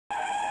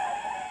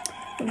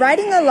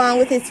Riding along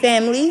with his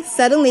family,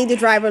 suddenly the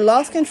driver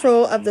lost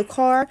control of the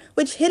car,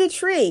 which hit a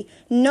tree.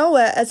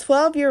 Noah, a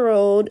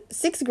 12-year-old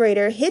sixth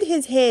grader, hit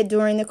his head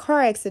during the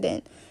car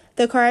accident.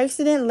 The car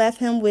accident left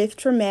him with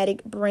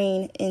traumatic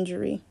brain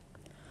injury.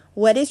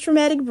 What is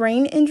traumatic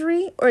brain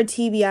injury, or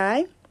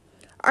TBI?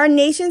 Our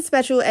nation's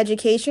special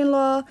education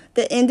law,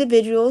 the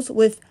Individuals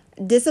with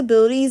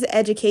Disabilities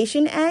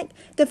Education Act,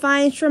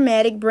 defines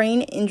traumatic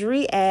brain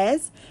injury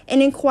as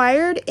an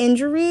acquired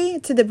injury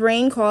to the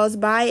brain caused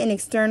by an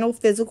external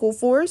physical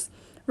force,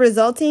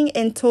 resulting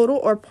in total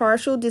or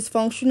partial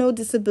dysfunctional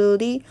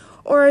disability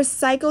or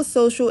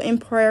psychosocial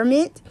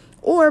impairment,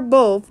 or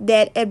both,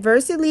 that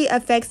adversely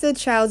affects the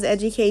child's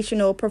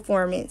educational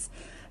performance.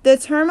 The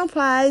term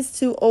applies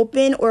to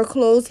open or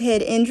closed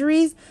head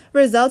injuries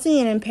resulting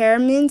in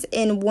impairments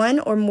in one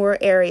or more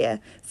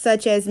area,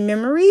 such as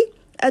memory,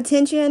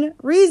 attention,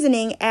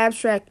 reasoning,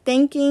 abstract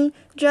thinking,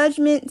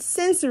 judgment,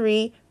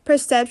 sensory,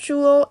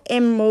 perceptual,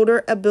 and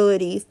motor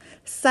abilities,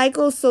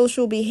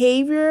 psychosocial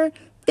behavior,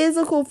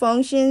 physical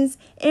functions,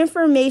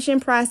 information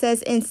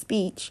process, and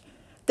speech.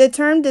 The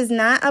term does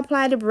not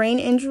apply to brain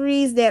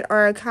injuries that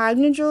are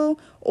congenital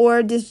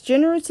or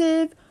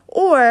degenerative,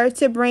 or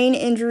to brain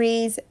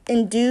injuries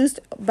induced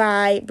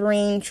by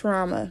brain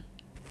trauma.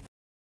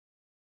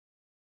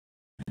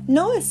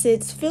 Noah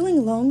sits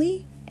feeling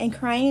lonely and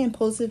crying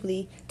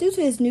impulsively due to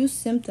his new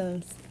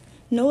symptoms.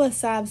 Noah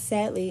sobs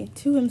sadly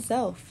to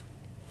himself.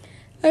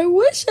 I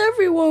wish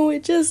everyone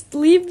would just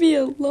leave me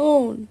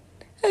alone.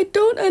 I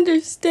don't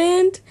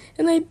understand,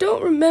 and I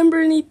don't remember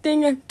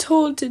anything I'm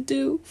told to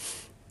do.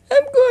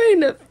 I'm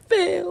going to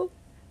fail.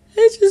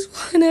 I just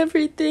want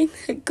everything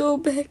to go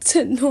back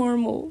to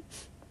normal.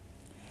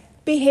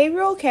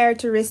 Behavioral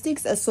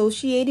characteristics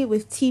associated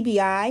with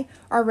TBI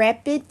are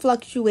rapid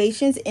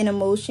fluctuations in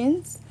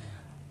emotions,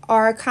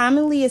 are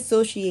commonly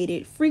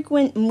associated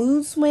frequent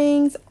mood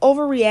swings,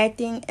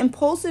 overreacting,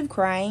 impulsive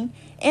crying,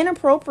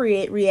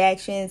 inappropriate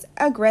reactions,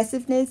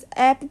 aggressiveness,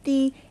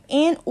 apathy,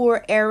 and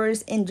or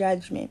errors in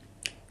judgment.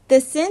 The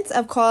sense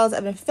of cause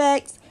and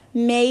effect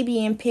may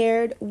be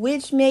impaired,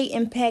 which may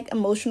impact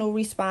emotional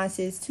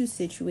responses to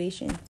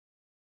situations.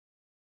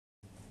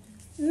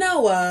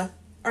 Noah,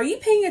 are you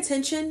paying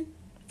attention?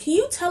 Can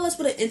you tell us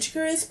what an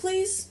integer is,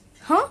 please?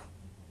 Huh?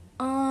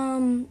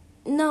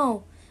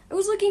 No. I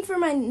was looking for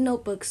my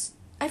notebooks.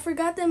 I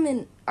forgot them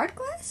in art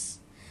class?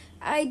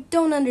 I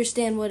don't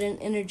understand what an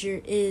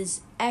integer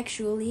is,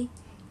 actually.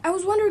 I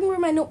was wondering where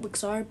my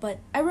notebooks are, but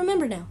I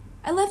remember now.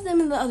 I left them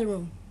in the other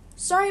room.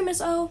 Sorry, Miss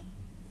O.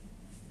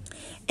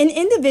 An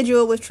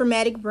individual with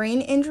traumatic brain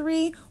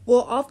injury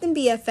will often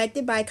be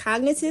affected by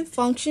cognitive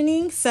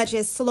functioning, such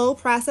as slow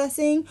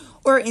processing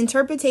or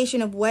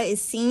interpretation of what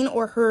is seen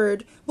or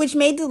heard, which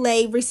may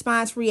delay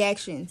response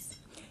reactions.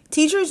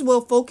 Teachers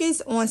will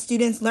focus on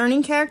students'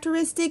 learning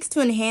characteristics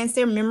to enhance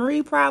their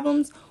memory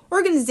problems,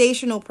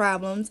 organizational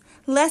problems,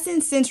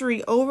 lessen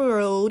sensory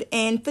overload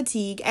and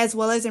fatigue, as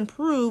well as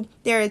improve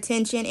their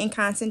attention and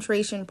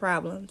concentration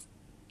problems.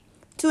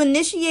 To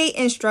initiate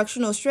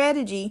instructional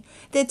strategy,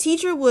 the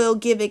teacher will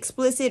give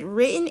explicit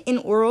written and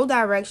oral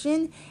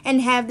direction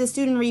and have the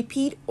student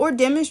repeat or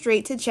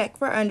demonstrate to check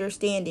for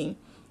understanding.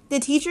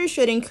 The teacher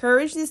should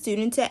encourage the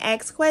student to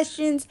ask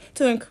questions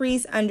to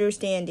increase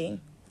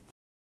understanding.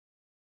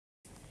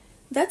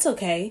 That's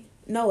okay.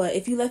 Noah,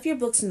 if you left your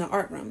books in the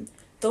art room,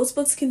 those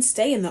books can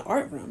stay in the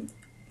art room.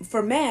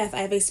 For math, I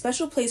have a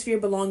special place for your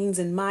belongings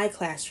in my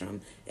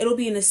classroom. It'll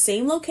be in the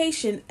same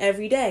location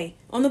every day,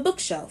 on the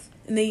bookshelf,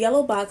 in the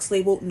yellow box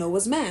labeled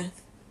Noah's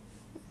Math.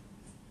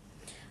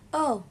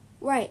 Oh,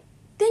 right.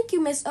 Thank you,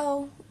 Miss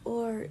O.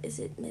 Or is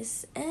it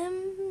Miss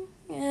M?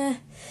 Can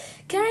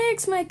I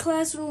ask my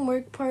classroom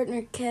work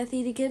partner,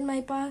 Kathy, to get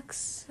my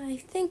box? I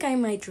think I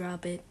might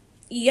drop it.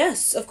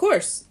 Yes, of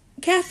course.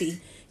 Kathy,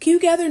 can you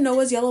gather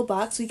Noah's yellow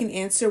box so we can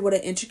answer what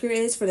an integer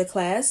is for the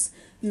class?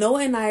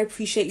 Noah and I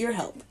appreciate your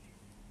help.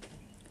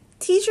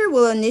 Teacher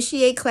will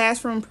initiate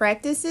classroom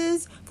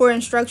practices for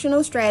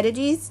instructional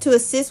strategies to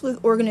assist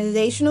with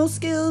organizational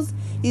skills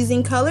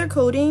using color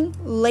coding,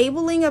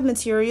 labeling of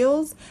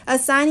materials,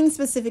 assigning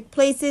specific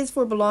places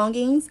for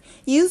belongings,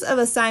 use of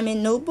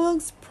assignment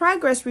notebooks,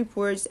 progress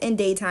reports, and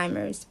day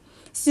timers.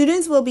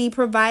 Students will be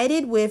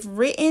provided with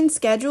written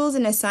schedules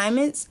and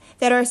assignments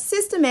that are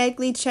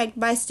systematically checked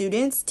by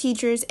students,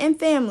 teachers, and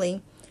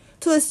family.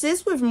 To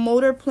assist with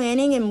motor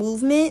planning and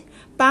movement,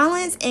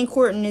 balance, and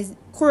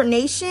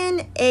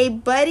coordination, a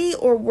buddy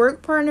or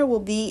work partner will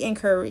be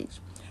encouraged.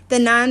 The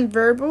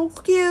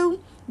nonverbal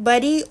cue,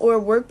 buddy, or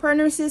work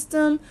partner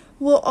system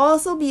will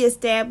also be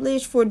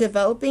established for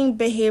developing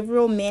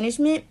behavioral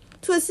management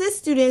to assist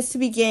students to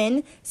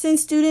begin,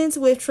 since students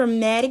with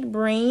traumatic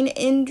brain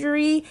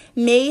injury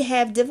may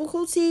have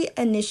difficulty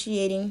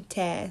initiating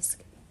tasks.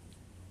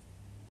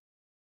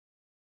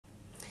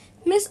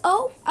 Miss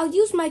O, I'll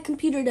use my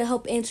computer to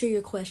help answer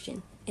your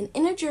question. An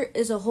integer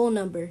is a whole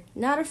number,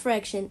 not a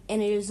fraction,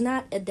 and it is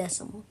not a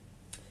decimal.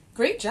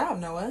 Great job,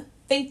 Noah.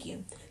 Thank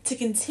you. To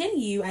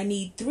continue, I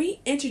need 3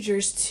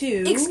 integers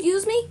to...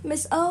 Excuse me,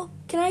 Miss O?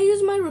 Can I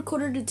use my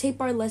recorder to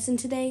tape our lesson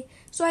today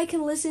so I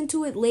can listen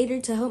to it later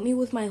to help me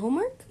with my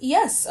homework?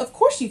 Yes, of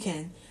course you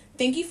can.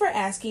 Thank you for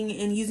asking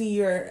and using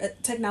your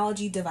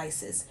technology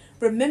devices.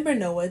 Remember,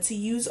 Noah, to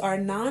use our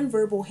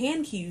nonverbal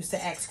hand cues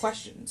to ask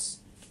questions.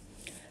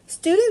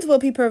 Students will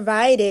be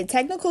provided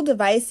technical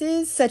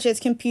devices such as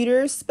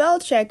computers, spell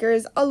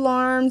checkers,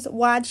 alarms,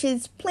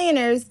 watches,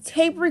 planners,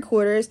 tape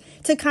recorders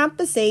to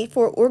compensate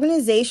for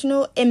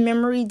organizational and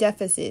memory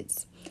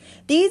deficits.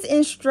 These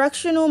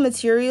instructional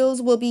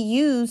materials will be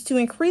used to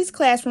increase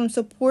classroom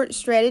support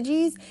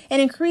strategies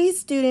and increase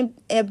student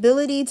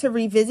ability to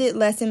revisit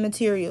lesson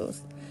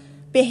materials.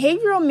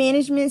 Behavioral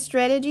management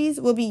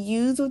strategies will be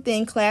used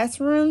within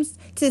classrooms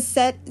to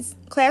set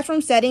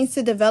classroom settings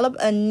to develop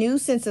a new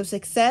sense of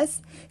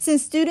success,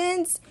 since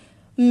students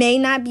may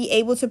not be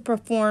able to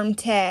perform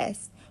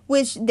tasks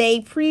which they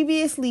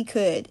previously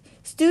could.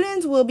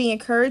 Students will be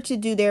encouraged to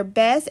do their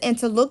best and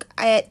to look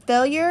at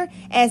failure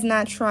as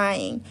not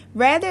trying,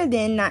 rather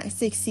than not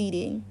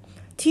succeeding.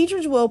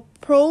 Teachers will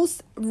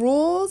post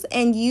rules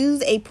and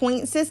use a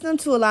point system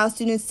to allow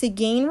students to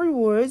gain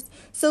rewards,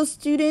 so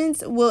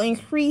students will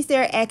increase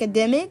their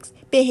academics,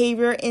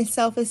 behavior, and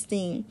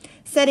self-esteem.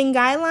 Setting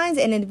guidelines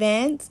in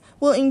advance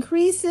will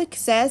increase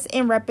success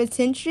and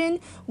repetition,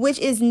 which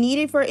is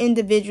needed for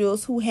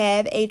individuals who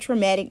have a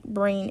traumatic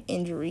brain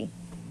injury.